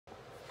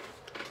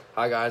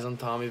Hi guys, I'm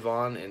Tommy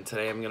Vaughan, and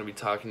today I'm going to be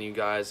talking to you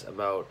guys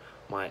about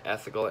my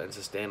ethical and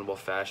sustainable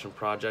fashion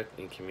project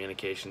in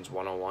Communications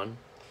 101.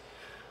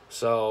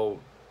 So,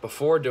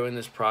 before doing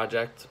this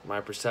project,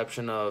 my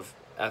perception of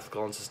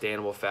ethical and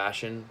sustainable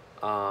fashion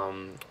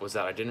was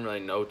that I didn't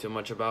really know too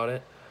much about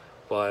it,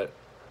 but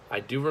I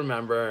do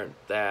remember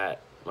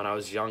that when I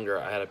was younger,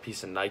 I had a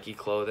piece of Nike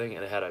clothing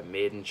and it had a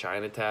Made in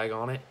China tag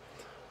on it.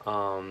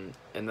 And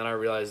then I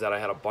realized that I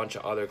had a bunch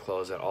of other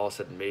clothes that all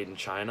said Made in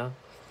China.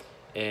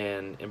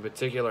 And in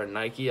particular,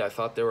 Nike, I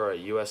thought they were a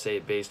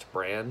USA-based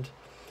brand.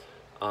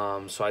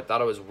 So I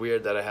thought it was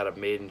weird that I had a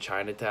Made in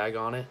China tag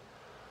on it.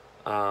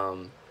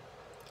 And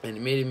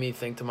it made me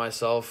think to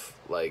myself,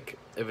 like,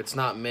 if it's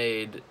not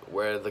made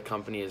where the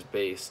company is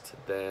based,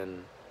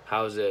 then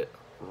how is it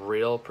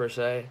real, per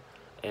se?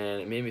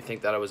 And it made me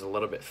think that it was a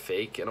little bit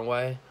fake in a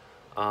way.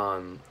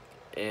 And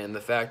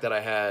the fact that I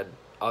had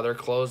other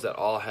clothes that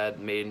all had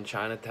Made in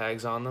China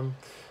tags on them,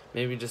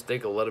 maybe just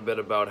think a little bit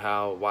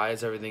about why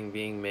is everything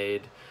being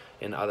made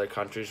in other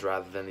countries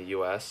rather than the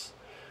U.S.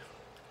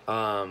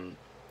 And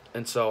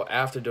so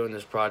after doing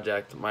this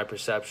project, my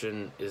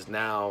perception is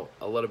now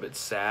a little bit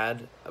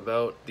sad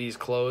about these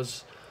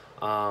clothes,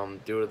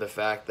 due to the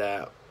fact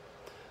that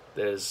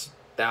there's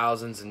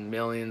thousands and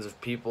millions of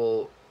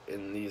people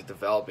in these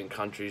developing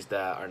countries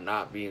that are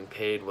not being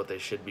paid what they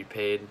should be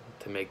paid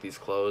to make these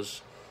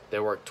clothes.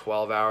 They work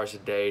 12 hours a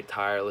day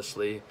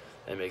tirelessly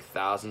and make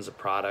thousands of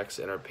products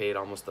and are paid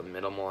almost a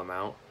minimal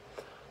amount.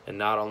 And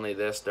not only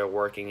this, they're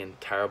working in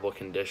terrible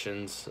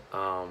conditions.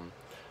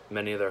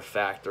 Many of their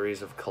factories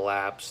have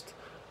collapsed.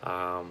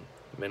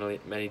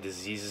 Many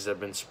diseases have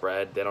been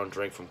spread. They don't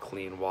drink from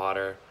clean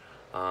water.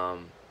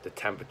 The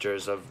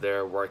temperatures of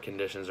their work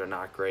conditions are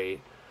not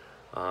great.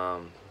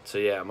 So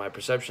yeah, my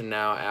perception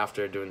now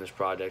after doing this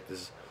project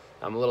is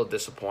I'm a little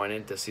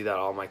disappointed to see that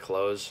all my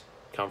clothes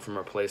come from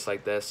a place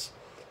like this,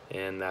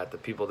 and that the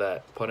people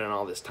that put in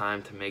all this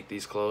time to make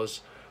these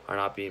clothes are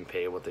not being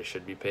paid what they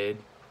should be paid.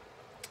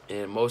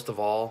 And most of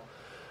all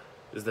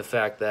is the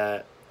fact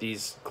that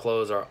these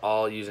clothes are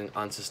all using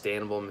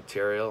unsustainable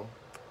material.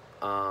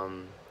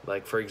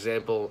 Like, for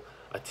example,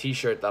 a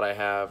t-shirt that I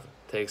have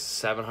takes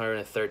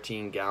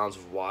 713 gallons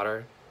of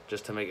water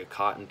just to make a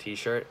cotton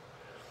t-shirt.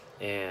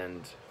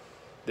 And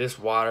this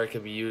water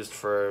can be used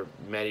for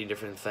many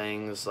different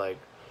things, like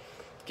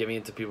giving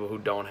it to people who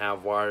don't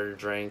have water to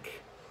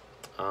drink.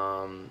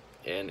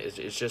 And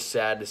it's just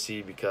sad to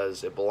see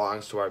because it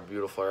belongs to our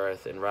beautiful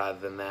earth, and rather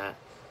than that,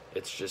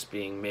 it's just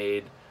being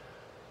made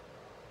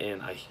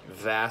in a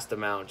vast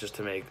amount just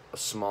to make a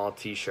small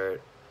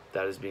t-shirt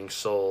that is being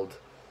sold,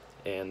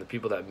 and the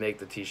people that make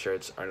the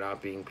t-shirts are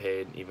not being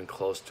paid even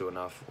close to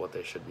enough what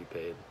they should be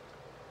paid.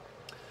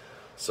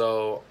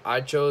 So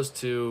I chose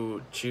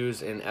to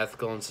choose an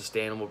ethical and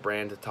sustainable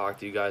brand to talk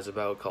to you guys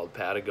about called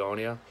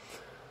Patagonia.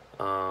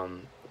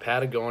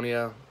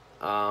 Patagonia,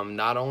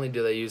 not only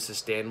do they use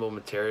sustainable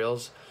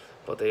materials,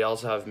 but they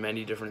also have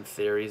many different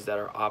theories that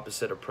are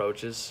opposite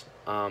approaches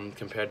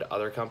compared to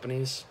other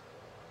companies.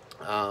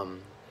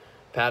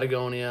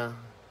 Patagonia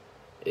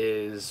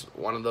is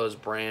one of those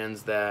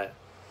brands that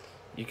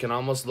you can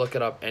almost look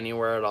it up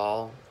anywhere at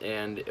all,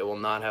 and it will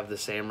not have the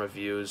same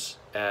reviews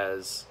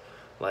as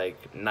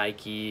like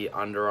Nike,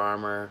 Under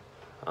Armour,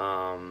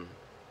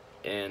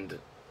 and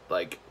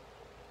like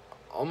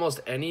almost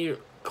any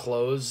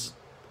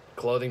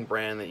clothing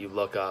brand that you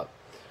look up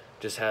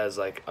just has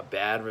like a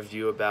bad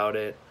review about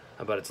it,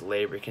 about its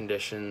labor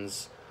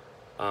conditions,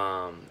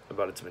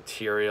 about its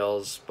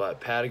materials. But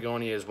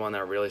Patagonia is one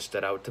that really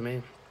stood out to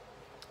me.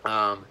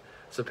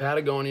 So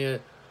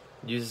Patagonia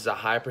uses a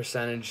high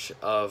percentage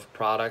of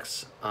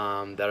products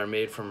that are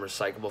made from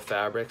recyclable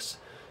fabrics,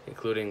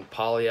 including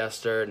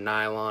polyester,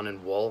 nylon,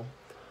 and wool.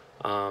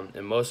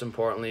 And most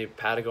importantly,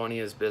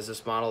 Patagonia's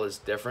business model is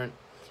different.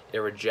 It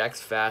rejects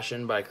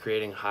fashion by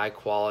creating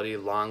high-quality,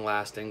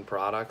 long-lasting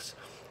products,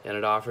 and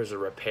it offers a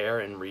repair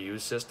and reuse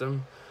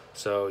system.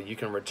 So you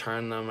can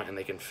return them and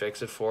they can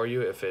fix it for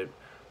you if it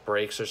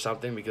breaks or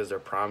something, because they're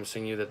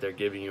promising you that they're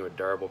giving you a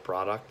durable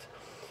product.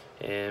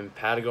 And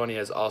Patagonia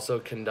has also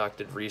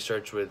conducted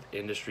research with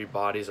industry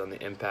bodies on the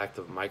impact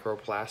of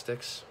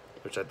microplastics,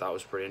 which I thought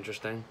was pretty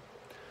interesting.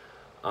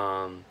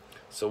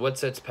 So what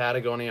sets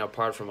Patagonia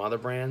apart from other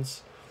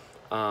brands?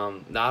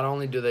 Not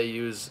only do they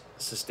use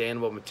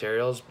sustainable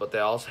materials, but they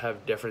also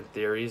have different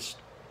theories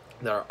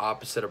that are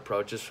opposite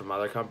approaches from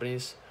other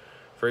companies.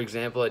 For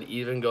example, it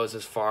even goes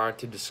as far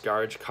to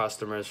discourage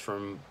customers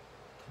from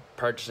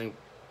purchasing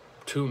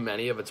too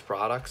many of its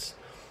products.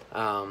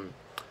 And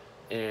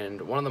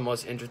one of the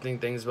most interesting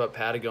things about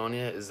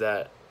Patagonia is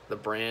that the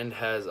brand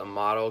has a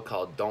motto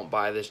called "Don't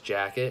buy this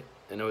jacket,"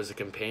 and it was a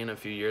campaign a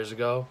few years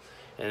ago,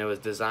 and it was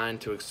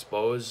designed to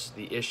expose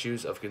the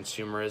issues of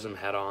consumerism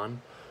head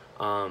on.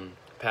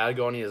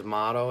 Patagonia's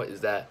motto is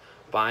that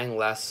buying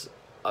less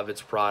of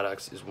its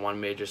products is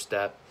one major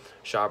step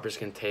shoppers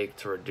can take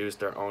to reduce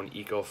their own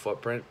eco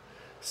footprint,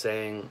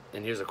 saying,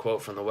 and here's a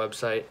quote from the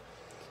website,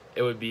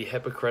 "It would be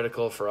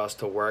hypocritical for us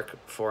to work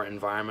for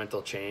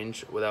environmental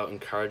change without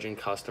encouraging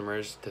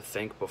customers to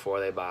think before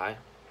they buy."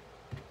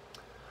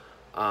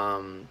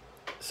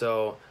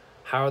 So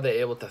how are they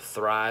able to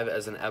thrive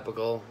as an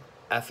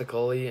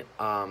ethically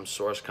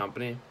sourced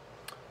company?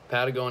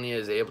 Patagonia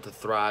is able to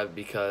thrive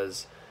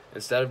because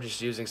instead of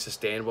just using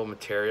sustainable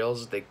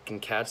materials, they can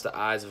catch the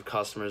eyes of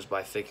customers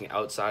by thinking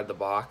outside the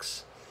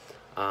box,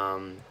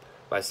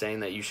 by saying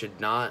that you should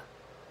not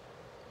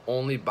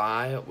only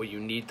buy what you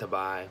need to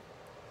buy,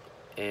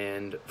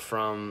 and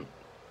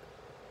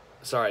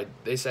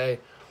they say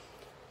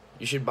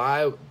you should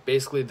buy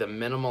basically the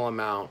minimal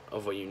amount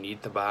of what you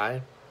need to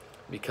buy,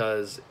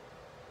 because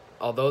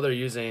although they're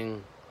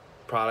using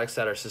products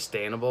that are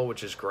sustainable,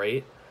 which is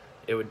great,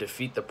 it would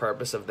defeat the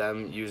purpose of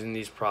them using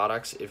these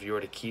products if you were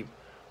to keep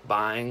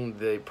buying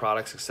the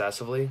products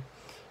excessively,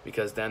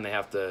 because then they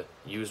have to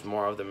use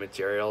more of the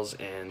materials,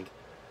 and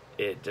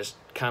it just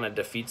kind of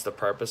defeats the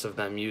purpose of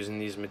them using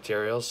these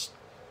materials,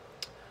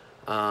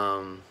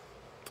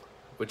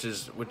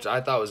 which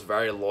I thought was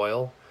very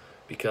loyal,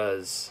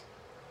 because,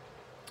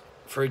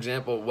 for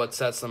example, what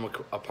sets them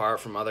apart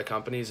from other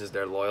companies is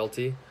their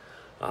loyalty.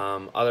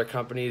 Other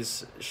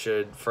companies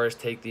should first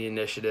take the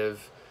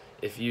initiative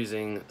if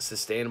using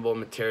sustainable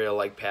material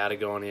like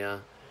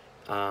Patagonia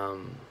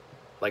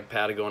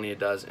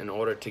does, in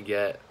order to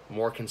get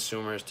more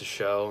consumers to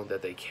show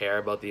that they care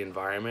about the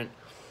environment.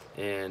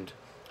 And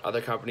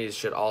other companies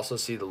should also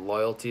see the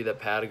loyalty that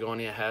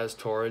Patagonia has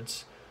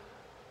towards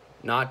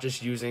not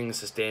just using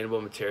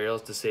sustainable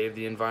materials to save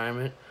the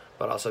environment,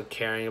 but also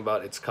caring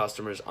about its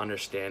customers'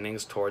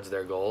 understandings towards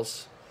their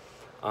goals.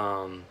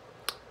 The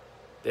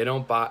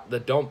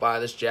Don't Buy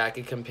This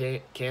Jacket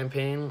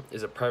campaign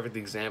is a perfect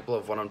example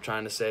of what I'm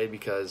trying to say,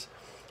 because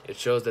it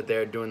shows that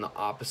they're doing the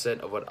opposite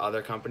of what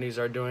other companies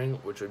are doing,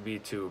 which would be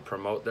to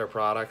promote their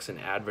products and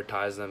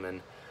advertise them,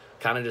 and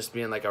kind of just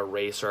being like a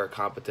race or a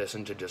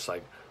competition to just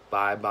like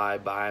buy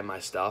my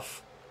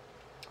stuff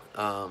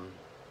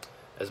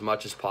as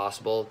much as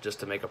possible just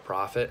to make a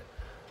profit.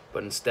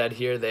 But instead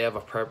here they have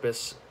a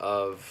purpose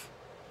of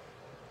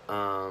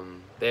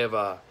they have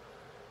a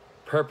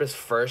purpose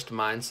first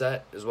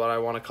mindset is what I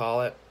want to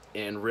call it,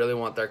 and really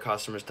want their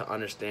customers to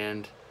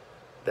understand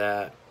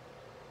that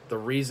the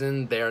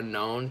reason they are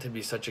known to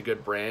be such a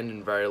good brand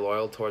and very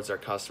loyal towards their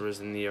customers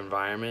and the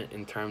environment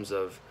in terms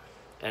of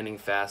ending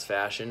fast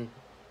fashion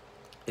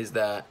is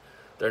that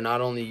they're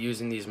not only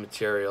using these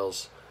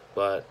materials,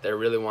 but they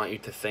really want you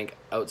to think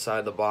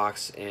outside the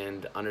box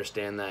and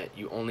understand that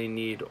you only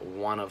need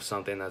one of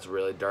something that's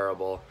really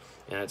durable,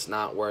 and it's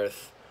not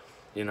worth,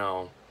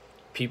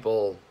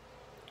 people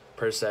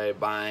per se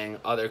buying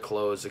other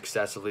clothes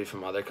excessively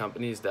from other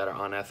companies that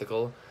are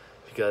unethical,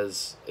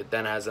 because it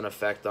then has an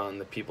effect on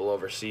the people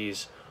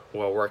overseas who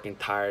are working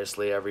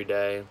tirelessly every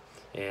day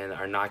and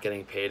are not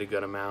getting paid a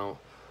good amount.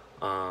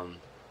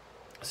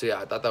 So yeah,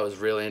 I thought that was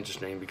really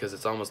interesting, because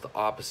it's almost the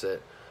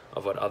opposite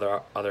of what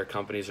other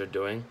companies are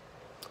doing.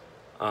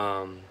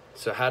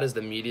 So how does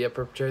the media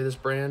portray this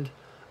brand?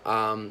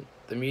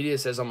 The media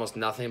says almost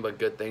nothing but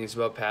good things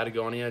about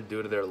Patagonia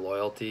due to their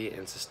loyalty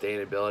and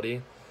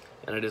sustainability,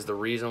 and it is the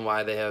reason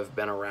why they have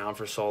been around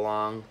for so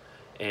long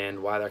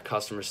and why their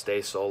customers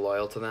stay so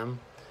loyal to them.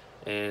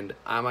 And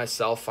I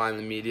myself find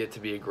the media to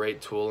be a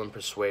great tool in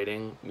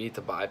persuading me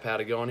to buy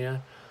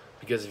Patagonia,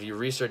 because if you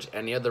research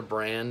any other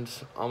brand,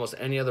 almost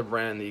any other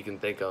brand that you can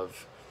think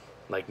of,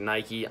 like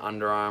Nike,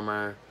 Under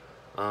Armour,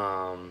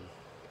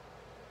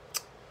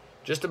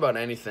 just about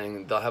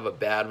anything, they'll have a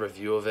bad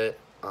review of it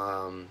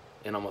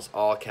in almost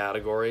all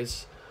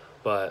categories.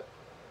 But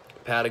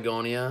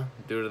Patagonia,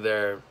 due to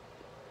their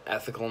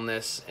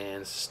ethicalness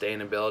and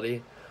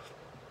sustainability,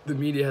 the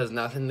media has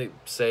nothing to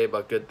say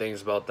but good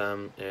things about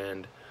them,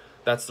 and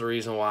that's the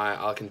reason why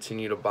I'll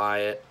continue to buy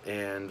it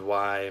and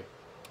why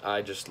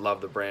I just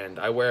love the brand.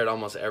 I wear it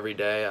almost every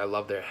day. I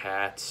love their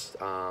hats.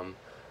 I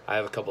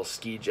have a couple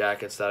ski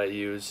jackets that I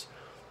use,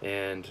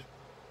 and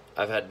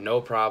I've had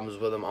no problems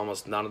with them.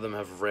 Almost none of them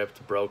have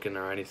ripped, broken,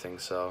 or anything.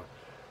 So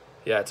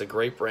yeah, it's a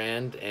great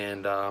brand,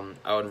 and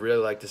I would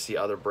really like to see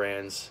other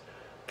brands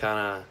kind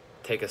of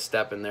take a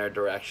step in their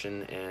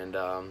direction and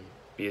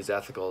be as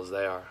ethical as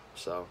they are.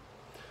 So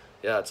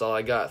yeah, that's all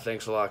I got.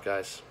 Thanks a lot,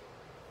 guys.